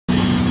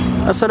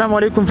Assalamu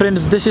alaikum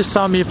friends, this is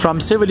Sami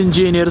from Civil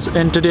Engineers,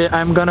 and today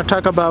I'm gonna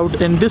talk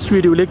about in this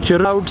video lecture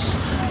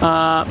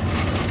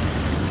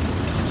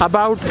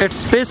about its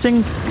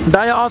spacing,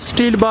 dia of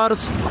steel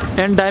bars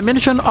and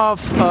dimension of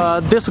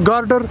this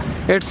girder,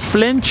 its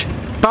flange,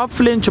 top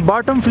flange,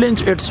 bottom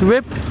flange, its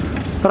whip,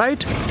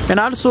 right, and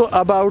also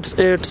about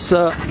its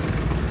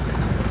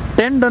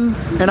tendon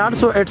and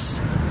also its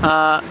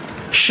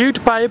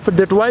sheet pipe,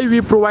 that why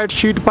we provide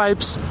sheet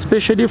pipes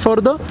especially for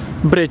the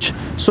bridge.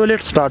 So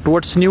let's start.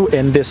 What's new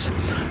in this?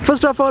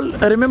 First of all,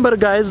 remember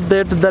guys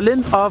that the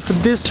length of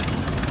this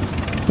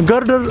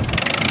girder,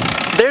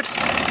 that's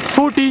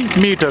 40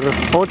 meter.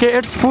 Okay,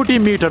 it's 40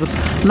 meters.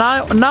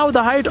 Now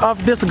the height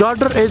of this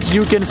girder is,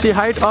 you can see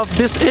height of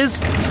this is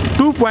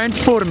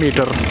 2.4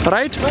 meter,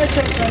 right?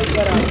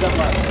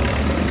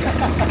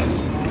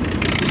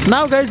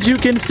 Now guys, you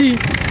can see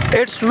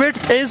its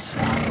width is,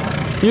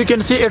 you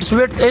can see its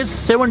width is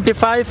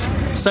 75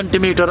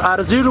 centimeter or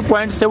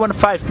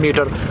 0.75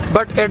 meter,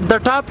 but at the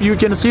top you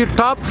can see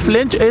top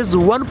flange is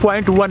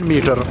 1.1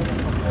 meter.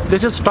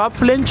 This is top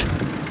flange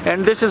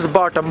and this is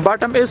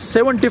bottom is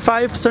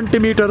 75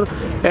 centimeter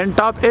and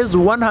top is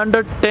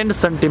 110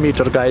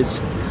 centimeter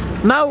guys.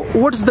 Now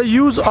what's the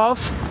use of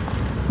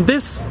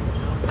this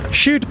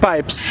sheet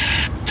pipes?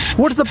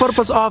 What's the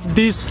purpose of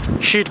these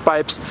sheet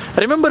pipes?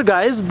 Remember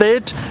guys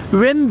that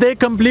when they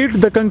complete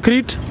the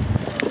concrete,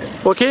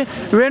 okay,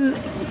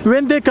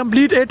 when they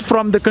complete it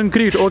from the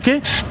concrete,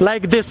 okay,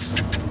 like this,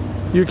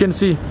 you can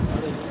see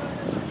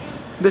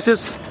this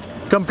is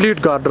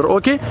complete girder,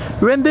 okay,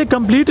 when they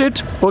complete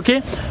it,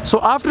 okay, so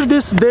after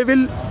this they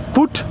will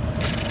put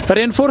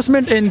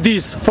reinforcement in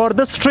these for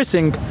the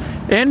stressing,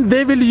 and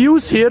they will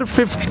use here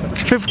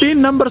 15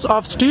 numbers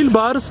of steel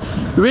bars,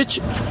 which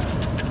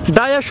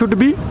dia should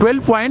be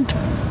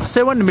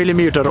 12.7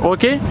 millimeter,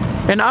 okay,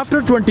 and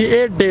after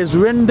 28 days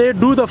when they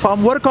do the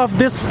formwork of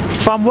this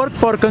formwork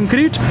for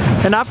concrete,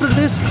 and after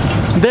this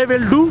they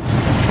will do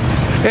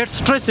its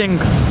stressing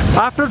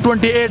after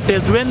 28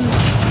 days when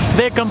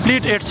they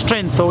complete its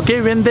strength,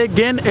 okay, when they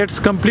gain its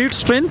complete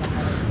strength,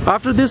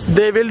 after this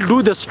they will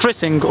do the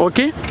stressing,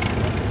 okay.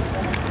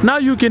 Now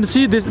you can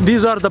see this,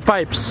 these are the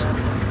pipes.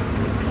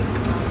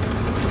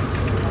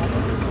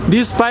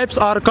 These pipes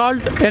are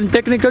called in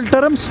technical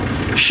terms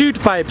sheet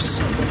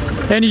pipes,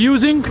 and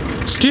using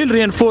steel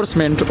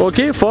reinforcement,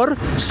 okay, for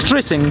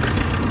stressing.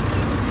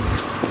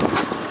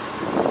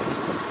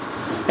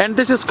 And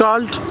this is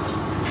called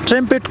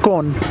trumpet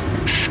cone,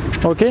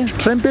 okay,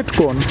 trumpet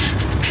cone.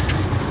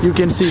 You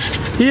can see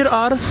here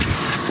are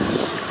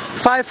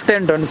 5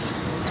 tendons.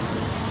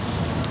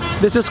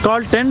 This is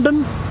called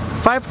tendon,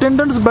 5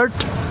 tendons, but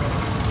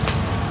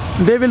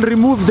they will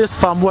remove this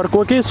formwork,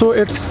 okay, so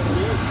it's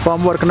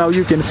formwork. Now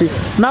you can see.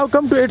 Now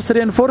come to its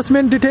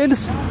reinforcement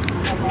details.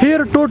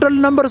 Here total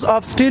numbers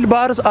of steel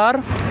bars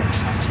are,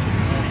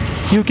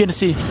 you can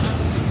see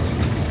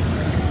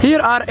here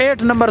are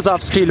 8 numbers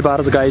of steel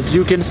bars guys,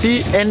 you can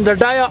see, and the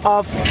dia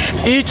of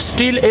each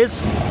steel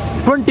is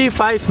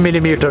 25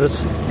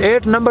 millimeters.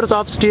 8 numbers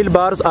of steel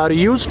bars are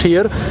used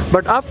here,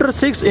 but after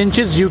 6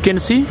 inches you can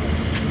see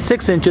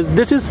 6 inches,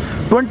 this is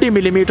 20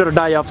 millimeter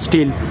die of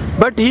steel.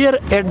 But here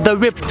at the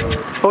whip,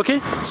 okay,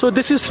 so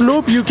this is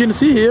slope, you can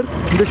see here,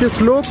 this is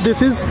slope,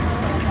 this is,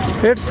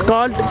 it's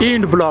called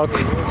end block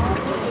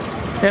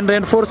and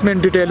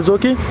reinforcement details,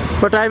 okay,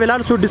 but I will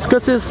also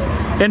discuss this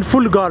in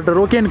full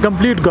girder, okay, in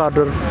complete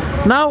girder.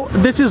 Now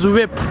this is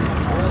whip,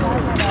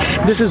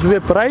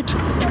 right,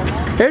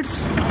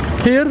 it's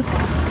here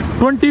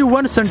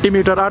 21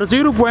 centimeter or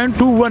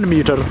 0.21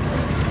 meter,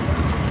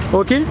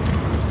 okay,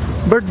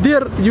 but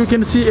there you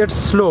can see its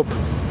slope,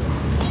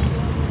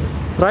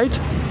 right.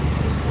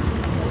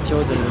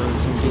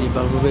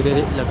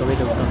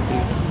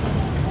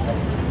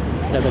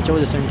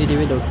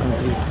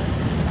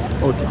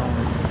 Okay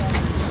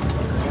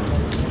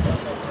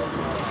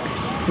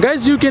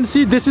guys, you can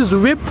see this is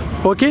whip,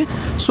 okay,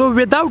 so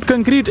without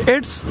concrete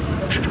it's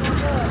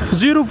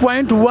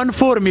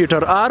 0.14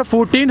 meter or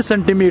 14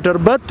 centimeter,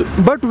 but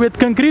with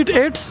concrete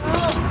it's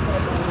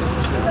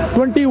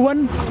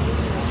 21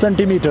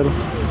 centimeter,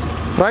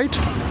 right,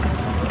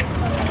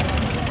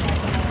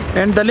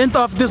 and the length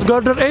of this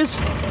girder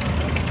is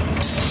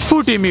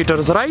 40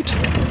 meters, right.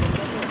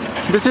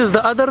 This is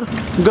the other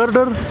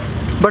girder,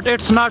 but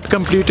it's not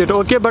completed,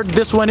 okay, but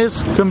this one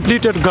is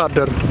completed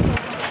girder,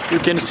 you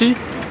can see.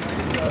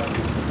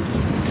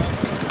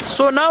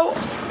 So now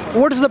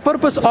what is the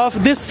purpose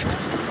of this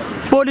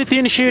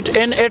polythene sheet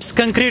in its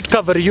concrete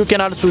cover? You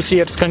can also see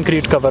its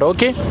concrete cover,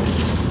 okay.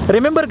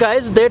 Remember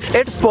guys that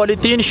its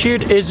polythene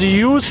sheet is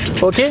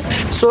used, okay,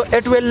 so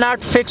it will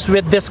not fix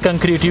with this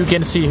concrete, you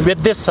can see,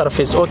 with this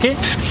surface, okay,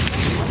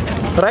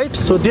 right,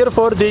 so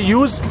therefore they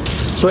use,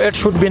 so it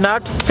should be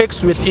not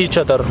fixed with each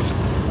other,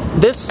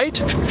 this, right.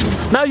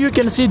 Now you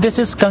can see this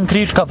is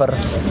concrete cover,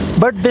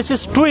 but this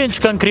is 2-inch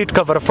concrete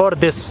cover for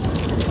this,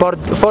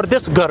 for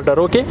this girder,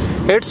 okay,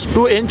 it's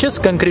 2 inches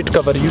concrete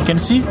cover, you can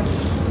see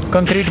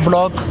concrete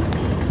block.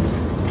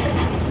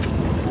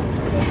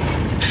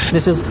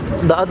 This is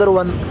the other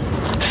one,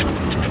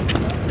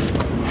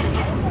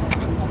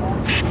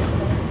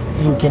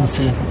 you can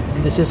see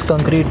this is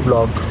concrete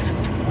block.